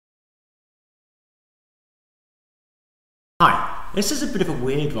Hi, this is a bit of a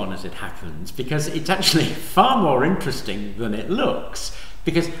weird one as it happens because it's actually far more interesting than it looks.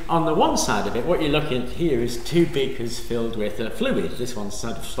 Because on the one side of it, what you're looking at here is two beakers filled with fluid. This one's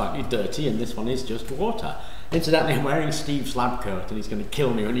sort of slightly dirty and this one is just water. Incidentally, I'm wearing Steve's lab coat and he's going to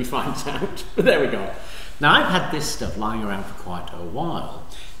kill me when he finds out. But there we go. Now, I've had this stuff lying around for quite a while.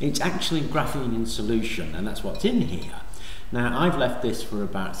 It's actually graphene in solution, and that's what's in here. Now, I've left this for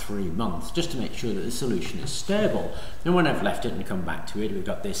about 3 months just to make sure that the solution is stable. And when I've left it and come back to it, we've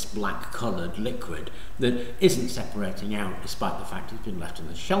got this black coloured liquid that isn't separating out despite the fact it's been left on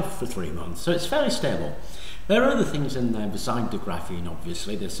the shelf for 3 months. So it's fairly stable. There are other things in there beside the graphene,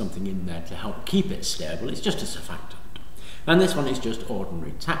 obviously. There's something in there to help keep it stable. It's just a surfactant. And this one is just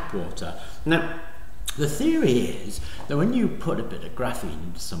ordinary tap water. Now, the theory is that when you put a bit of graphene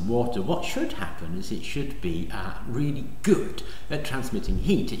into some water, what should happen is it should be really good at transmitting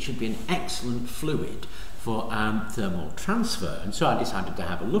heat. It should be an excellent fluid for thermal transfer, and so I decided to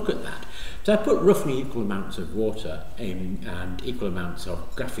have a look at that. So I put roughly equal amounts of water in and equal amounts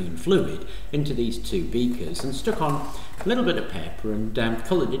of graphene fluid into these two beakers and stuck on a little bit of paper and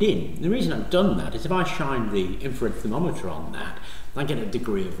coloured it in. The reason I've done that is if I shine the infrared thermometer on that, I get a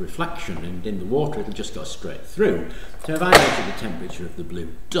degree of reflection, and in the water it'll just go straight through. So if I measure the temperature of the blue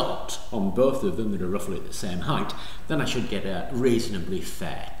dot on both of them that are roughly at the same height, then I should get a reasonably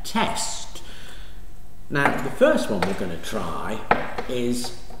fair test. Now, the first one we're going to try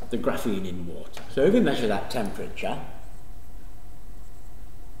is the graphene in water. So if we measure that temperature,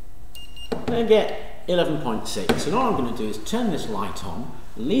 we get 11.6, and all I'm going to do is turn this light on,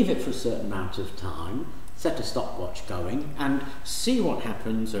 leave it for a certain amount of time, set a stopwatch going and see what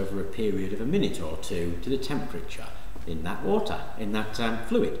happens over a period of a minute or two to the temperature in that water, in that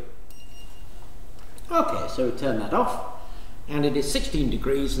fluid. Okay, so we turn that off and it is 16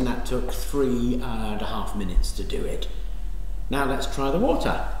 degrees and that took 3.5 minutes to do it. Now let's try the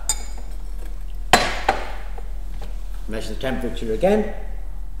water. Measure the temperature again,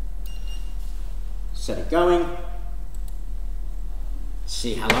 set it going,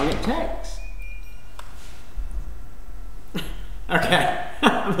 see how long it takes. Okay,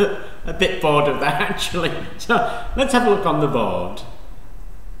 I'm a bit bored of that actually, so let's have a look on the board.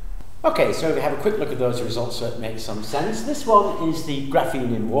 Okay, so if we have a quick look at those results so it makes some sense. This one is the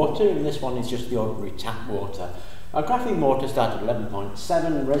graphene in water and this one is just the ordinary tap water. Our graphene water started at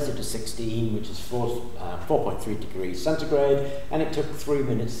 11.7, raised it to 16, which is 4.3 degrees centigrade, and it took 3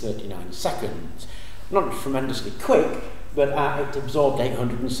 minutes 39 seconds. Not tremendously quick, but it absorbed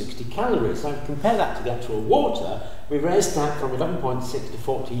 860 calories. Now, compare that to the actual water, we raised that from 11.6 to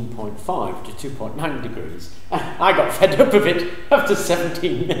 14.5 to 2.9 degrees. I got fed up of it after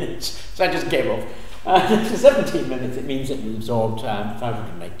 17 minutes, so I just gave up. After 17 minutes, it means it absorbed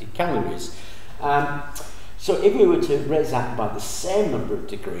 580 calories. So if we were to raise that by the same number of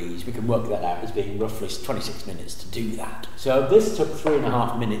degrees, we can work that out as being roughly 26 minutes to do that. So this took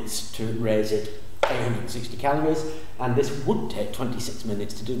 3.5 minutes to raise it 860 calories, and this would take 26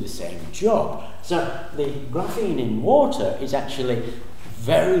 minutes to do the same job. So the graphene in water is actually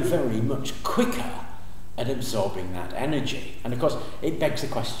very, very much quicker at absorbing that energy. And of course, it begs the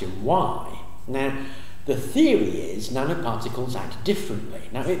question, why? Now, the theory is nanoparticles act differently.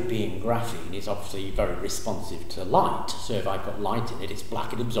 Now, it being graphene is obviously very responsive to light. So if I put light in it, it's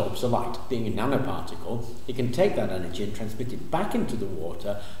black, it absorbs the light. Being a nanoparticle, it can take that energy and transmit it back into the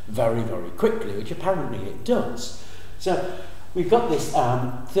water very, very quickly, which apparently it does. So we've got this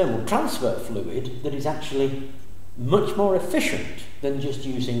thermal transfer fluid that is actually much more efficient than just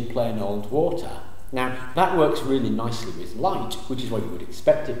using plain old water. Now, that works really nicely with light, which is what you would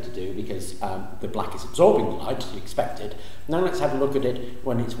expect it to do because the black is absorbing the light, you expect it. Now let's have a look at it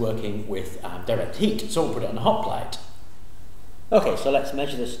when it's working with direct heat. So we'll put it on a hot plate. Okay, so let's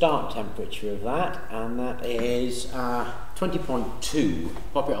measure the start temperature of that, and that is 20.2.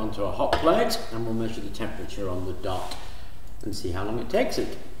 Pop it onto a hot plate, and we'll measure the temperature on the dot and see how long it takes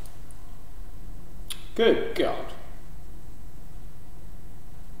it. Good God.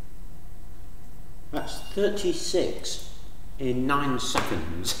 That's 36 in 9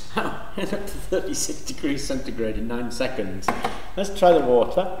 seconds. Up to 36 degrees centigrade in 9 seconds. Let's try the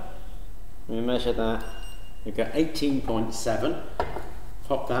water. We measure that. We've got 18.7.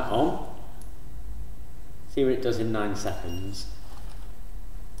 Pop that on. See what it does in 9 seconds.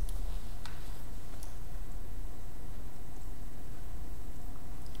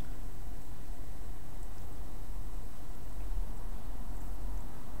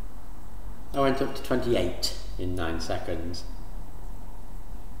 I went up to 28 in 9 seconds.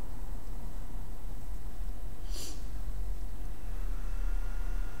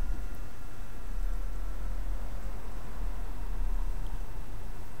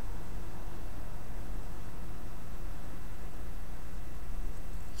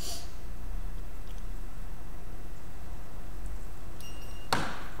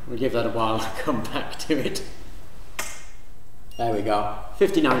 We'll give that a while to come back to it. There we go,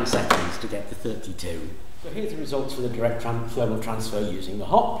 59 seconds to get to 32. So here's the results for the direct thermal transfer using the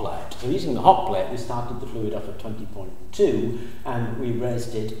hot plate. So using the hot plate, we started the fluid off at 20.2 and we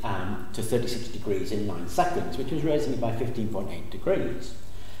raised it to 36 degrees in 9 seconds, which was raising it by 15.8 degrees.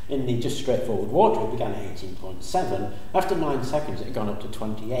 In the just straightforward water, it began at 18.7. After 9 seconds, it had gone up to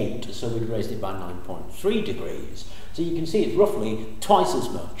 28, so we'd raised it by 9.3 degrees. So you can see it's roughly twice as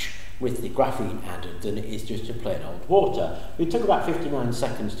much with the graphene added than it is just to plain old water. It took about 59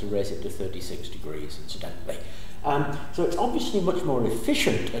 seconds to raise it to 36 degrees, incidentally. So it's obviously much more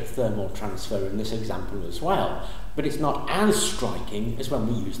efficient at thermal transfer in this example as well, but it's not as striking as when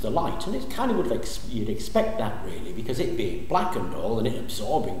we use the light, and it's kind of what you'd expect that really, because it being black and all and it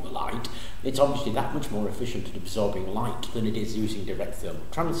absorbing the light, it's obviously that much more efficient at absorbing light than it is using direct thermal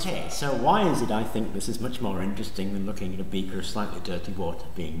transfer. Okay, so why is it I think this is much more interesting than looking at a beaker of slightly dirty water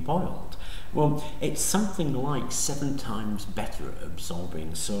being boiled? Well, it's something like 7 times better at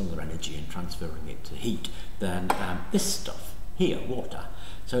absorbing solar energy and transferring it to heat than this stuff here, water.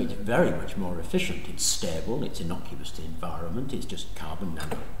 So it's very much more efficient. It's stable, it's innocuous to the environment, it's just carbon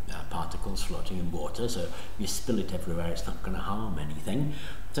nanoparticles floating in water, so if you spill it everywhere it's not going to harm anything.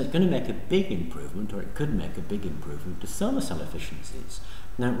 So it's going to make a big improvement, or it could make a big improvement to solar cell efficiencies.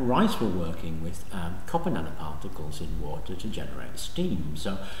 Now, Rice were working with copper nanoparticles in water to generate steam,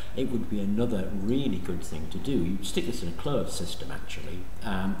 so it would be another really good thing to do. You stick this in a closed system, actually,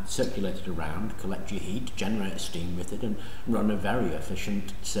 circulate it around, collect your heat, generate steam with it, and run a very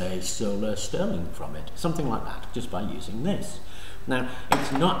efficient, say, solar stirling from it, something like that, just by using this. Now,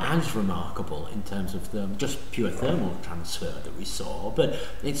 it's not as remarkable in terms of just pure thermal transfer that we saw, but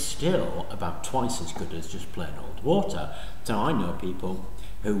it's still about twice as good as just plain old water. So I know people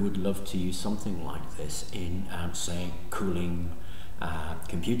who would love to use something like this in, say, cooling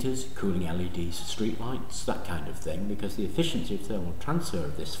computers, cooling LEDs, streetlights, that kind of thing, because the efficiency of thermal transfer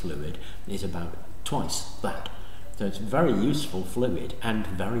of this fluid is about twice that. So it's a very useful fluid and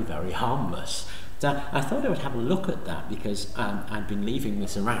very, very harmless. So I thought I would have a look at that because I'd been leaving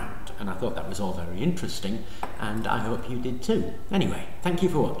this around and I thought that was all very interesting, and I hope you did too. Anyway, thank you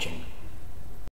for watching.